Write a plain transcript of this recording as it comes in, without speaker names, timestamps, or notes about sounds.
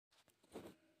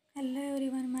Hello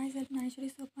everyone, myself Dnyaneshwari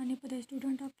Nipurte,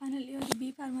 student of final year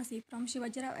B Pharmacy from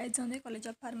Shivajirao Edzonde College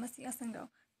of Pharmacy, Asangaon.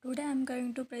 Today I am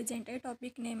going to present a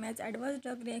topic named as Adverse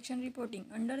Drug Reaction Reporting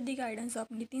under the guidance of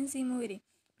Nitin C. Mohiri,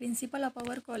 Principal of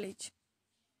our college.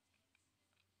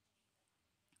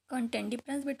 Content: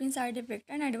 difference between side effect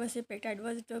and adverse effect,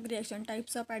 adverse drug reaction,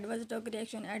 types of adverse drug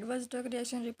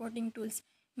reaction reporting tools,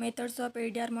 methods of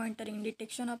ADR monitoring,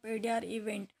 detection of ADR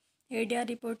event, ADR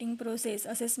reporting process,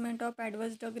 assessment of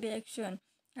adverse drug reaction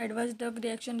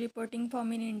reporting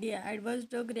form in India, adverse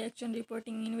drug reaction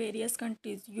reporting in various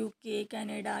countries, UK,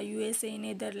 Canada, USA,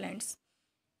 Netherlands.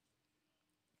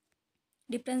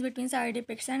 Difference between side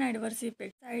effects and adverse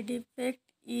effects. Side effect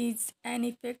is an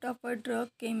effect of a drug,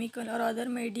 chemical, or other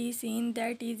medicine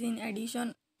that is in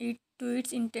addition to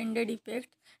its intended effect.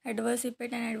 Adverse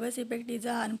effect is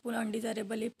a harmful,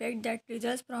 undesirable effect that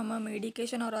results from a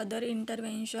medication or other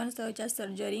intervention such as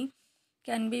surgery.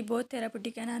 Can be both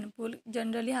therapeutic and harmful,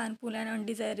 generally harmful and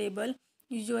undesirable,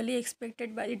 usually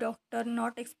expected by the doctor,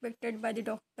 not expected by the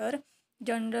doctor,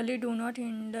 generally do not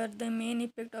hinder the main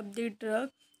effect of the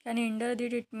drug, can hinder the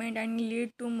treatment and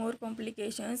lead to more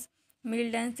complications,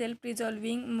 mild and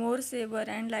self-resolving, more severe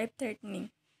and life-threatening.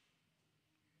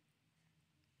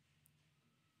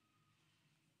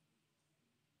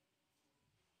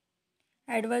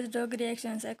 Adverse drug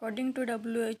reactions. According to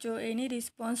WHO, any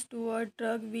response to a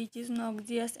drug which is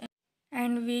noxious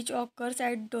and which occurs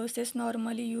at doses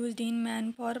normally used in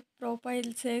man for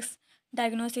prophylaxis,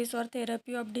 diagnosis or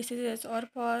therapy of diseases or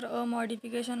for a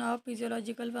modification of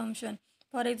physiological function.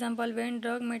 For example, when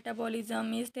drug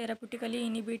metabolism is therapeutically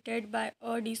inhibited by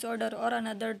a disorder or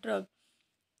another drug.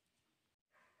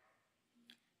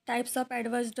 Types of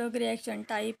adverse drug reaction: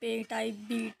 type A, type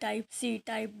B, type C,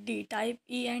 type D, type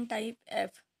E and type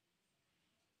F.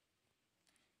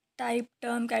 Type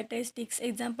term characteristics.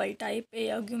 Example: type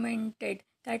A, augmented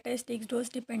characteristics, dose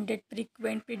dependent,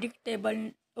 frequent,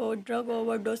 predictable, or drug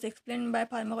overdose explained by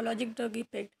pharmacologic drug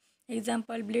effect.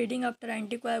 Example: bleeding after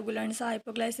anticoagulants,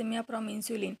 hypoglycemia from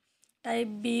insulin. Type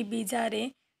B, bizarre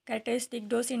characteristic,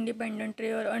 dose independent,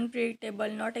 rare,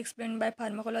 unpredictable, not explained by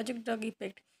pharmacologic drug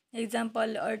effect.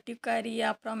 Example: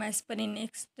 urticaria from aspirin,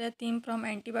 extratheme from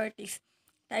antibiotics.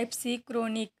 Type C,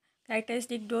 chronic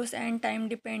characteristic, dose and time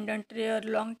dependent, rare,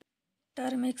 long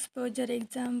term exposure.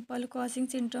 Example: causing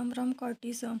syndrome from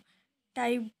cortisone.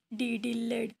 Type D,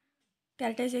 delayed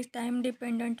characteristics, time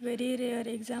dependent, very rare.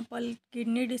 Example: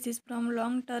 kidney disease from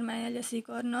long term analgesic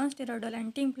or non-steroidal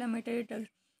anti-inflammatory drugs.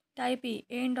 Type E,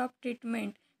 end of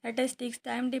treatment characteristics,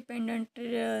 time dependent,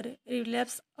 rare,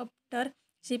 relapse after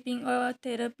shipping or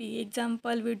therapy.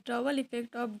 Example: withdrawal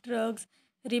effect of drugs,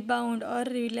 rebound or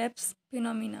relapse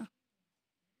phenomena.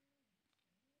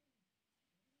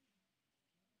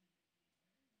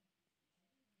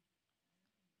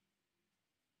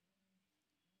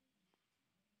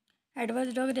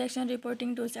 Adverse drug reaction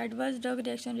reporting tools. Adverse drug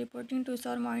reaction reporting tools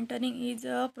or monitoring is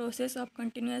a process of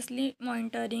continuously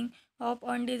monitoring of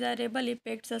undesirable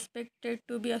effects suspected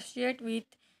to be associated with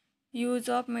use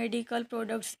of medical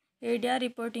products. ADR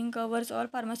reporting covers all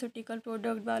pharmaceutical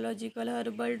products, biological,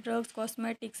 herbal drugs,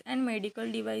 cosmetics, and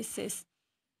medical devices.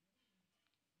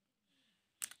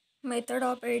 Method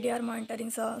of ADR monitoring.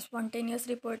 Spontaneous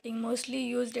reporting. Mostly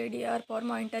used ADR for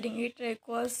monitoring. It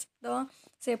requires the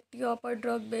safety of a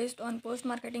drug based on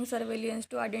post-marketing surveillance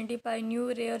to identify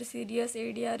new rare serious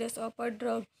ADRs of a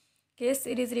drug. Case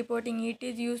series reporting. It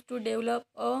is used to develop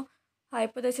a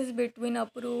hypothesis between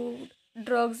approved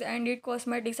drugs and its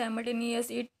cosmetics.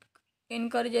 Simultaneous, it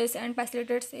encourages and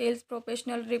facilitates health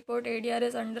professional report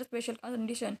ADRs under special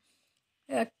condition.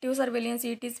 Active surveillance.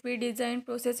 It is pre-designed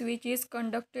process which is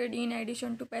conducted in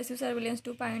addition to passive surveillance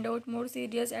to find out more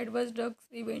serious adverse drugs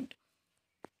event.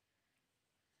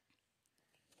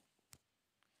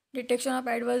 Detection of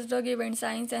adverse drug events.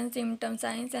 Signs and symptoms.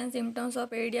 Signs and symptoms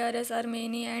of ADRS are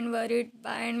many and varied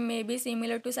and may be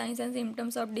similar to signs and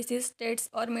symptoms of disease states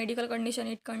or medical condition.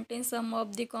 It contains some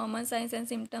of the common signs and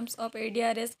symptoms of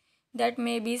ADRS that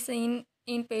may be seen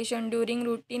in patient during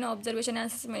routine observation and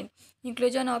assessment.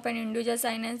 Inclusion of an individual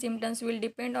sign and symptoms will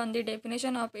depend on the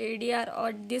definition of ADR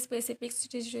or the specific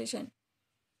situation.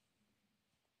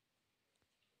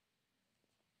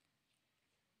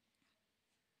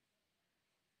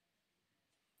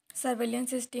 Surveillance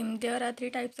system. There are three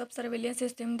types of surveillance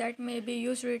system that may be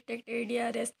used to detect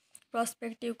ADRS: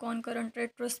 prospective, concurrent,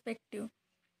 retrospective.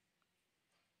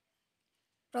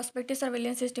 Prospective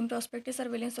surveillance system. Prospective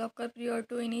surveillance occurs prior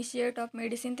to initiate of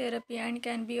medicine therapy and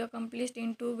can be accomplished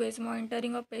in two ways: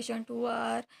 monitoring of patients who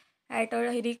are at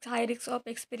a high risk of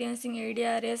experiencing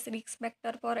ADRS. Risk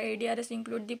factor for ADRS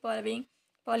include the following: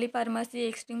 polypharmacy,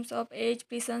 extremes of age,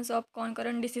 presence of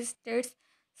concurrent disease states,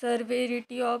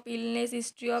 severity of illness,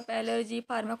 history of allergy,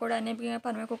 pharmacodynamic and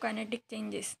pharmacokinetic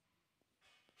changes.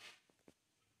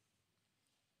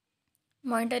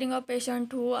 Monitoring of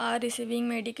patients who are receiving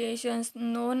medications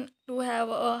known to have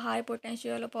a high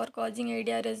potential for causing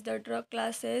ADRS. The drug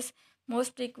classes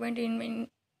most frequent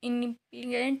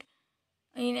ingredient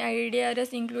in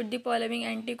ADRS include the following: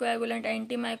 anticoagulant,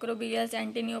 antimicrobials,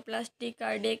 antineoplastic,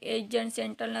 cardiac agents,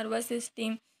 central nervous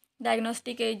system,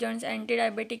 diagnostic agents,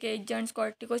 antidiabetic agents,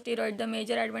 corticosteroid. The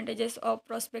major advantages of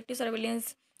prospective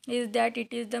surveillance is that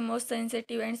it is the most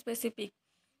sensitive and specific.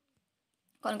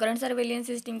 Concurrent surveillance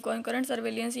system. Concurrent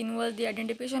surveillance involves the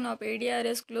identification of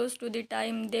ADRS close to the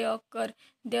time they occur.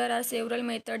 There are several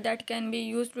methods that can be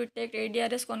used to detect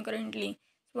ADRS concurrently.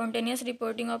 Spontaneous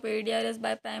reporting of ADRS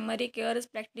by primary care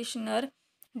practitioner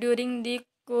during the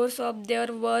course of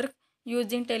their work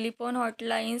using telephone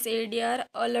hotlines, ADR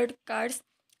alert cards,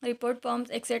 report forms,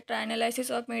 etc. Analysis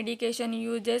of medication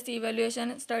uses,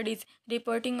 evaluation studies,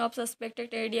 reporting of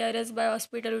suspected ADRS by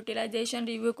hospital, utilization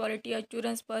review, quality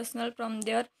assurance personnel from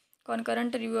their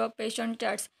concurrent review of patient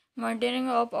charts, monitoring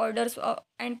of orders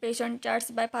and patient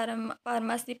charts by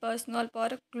pharmacy personnel for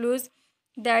clues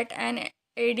that an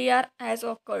ADR has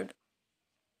occurred.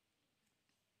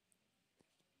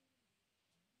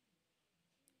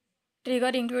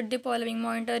 Trigger include the following.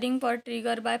 Monitoring for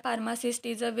trigger by pharmacist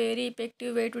is a very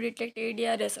effective way to detect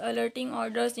ADRS. Alerting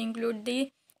orders include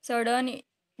the sudden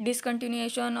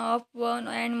discontinuation of one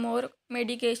and more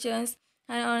medications,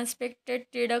 an unexpected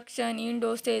reduction in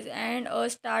dosage, and a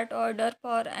start order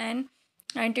for an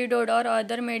antidote or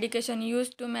other medication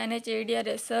used to manage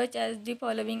ADRS, such as the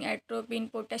following: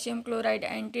 atropine, potassium chloride,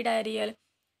 antidiarrheal,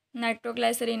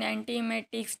 nitroglycerin,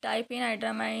 antiemetics,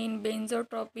 diphenhydramine,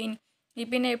 benzotropine,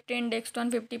 epinephrine,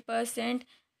 dextran 50%,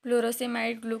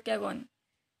 furosemide, glucagon.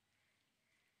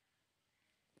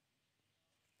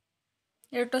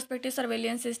 Retrospective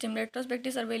surveillance system.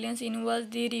 Retrospective surveillance involves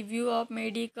the review of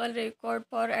medical record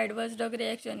for adverse drug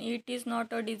reaction. It is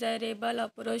not a desirable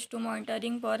approach to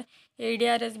monitoring for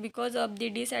ADRS because of the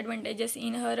disadvantages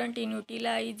inherent in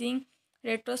utilizing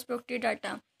retrospective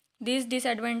data. These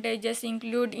disadvantages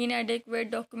include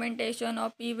inadequate documentation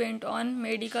of event on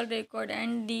medical record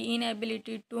and the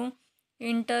inability to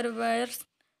intervene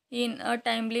in a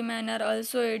timely manner.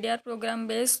 Also, ADR program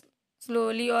based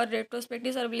slowly or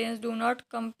retrospective surveillance do not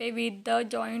compare with the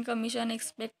Joint Commission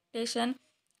expectation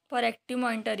for active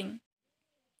monitoring.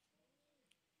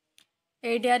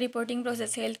 ADR reporting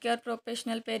process: healthcare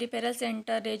professional, peripheral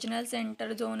center, regional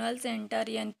center, zonal center,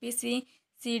 NPC,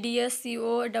 CDS,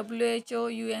 CO, WHO,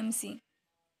 UMC.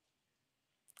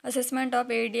 Assessment of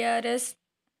ADRS,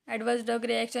 adverse drug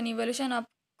reaction, evaluation of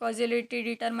causality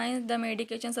determines the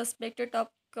medication suspected of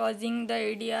causing the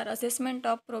ADR. Assessment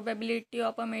of probability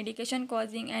of a medication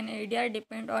causing an ADR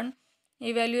depend on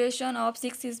evaluation of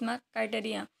Six Sigma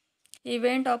criteria.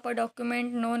 Event of a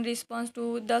document known response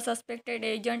to the suspected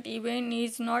agent. Event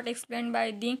is not explained by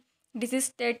the disease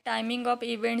state. Timing of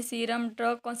event, serum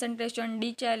drug concentration,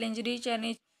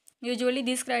 re-challenge. Usually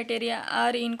these criteria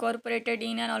are incorporated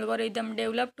in an algorithm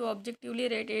developed to objectively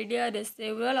rate ADRS.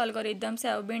 Several algorithms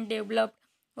have been developed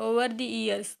over the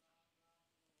years.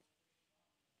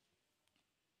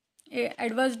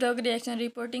 Adverse drug reaction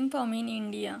reporting form in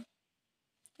India.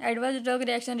 Adverse drug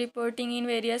reaction reporting in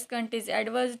various countries.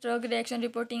 Adverse drug reaction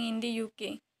reporting in the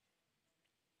UK.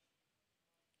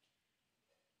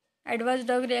 Adverse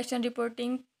drug reaction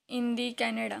reporting in the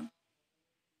Canada.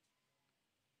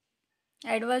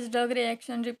 Adverse drug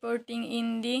reaction reporting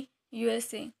in the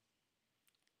USA.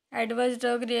 Adverse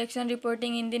drug reaction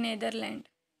reporting in the Netherlands.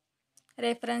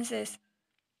 References.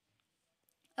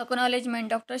 Acknowledgement.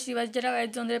 Dr. Shivajirao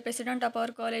Adzondre, President of our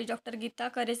college. Dr.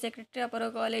 Geeta Khare, Secretary of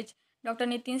our college. Dr.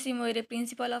 Nitin Simoire,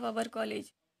 Principal of our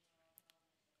college.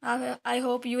 I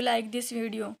hope you like this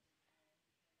video.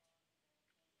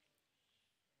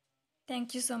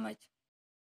 Thank you so much.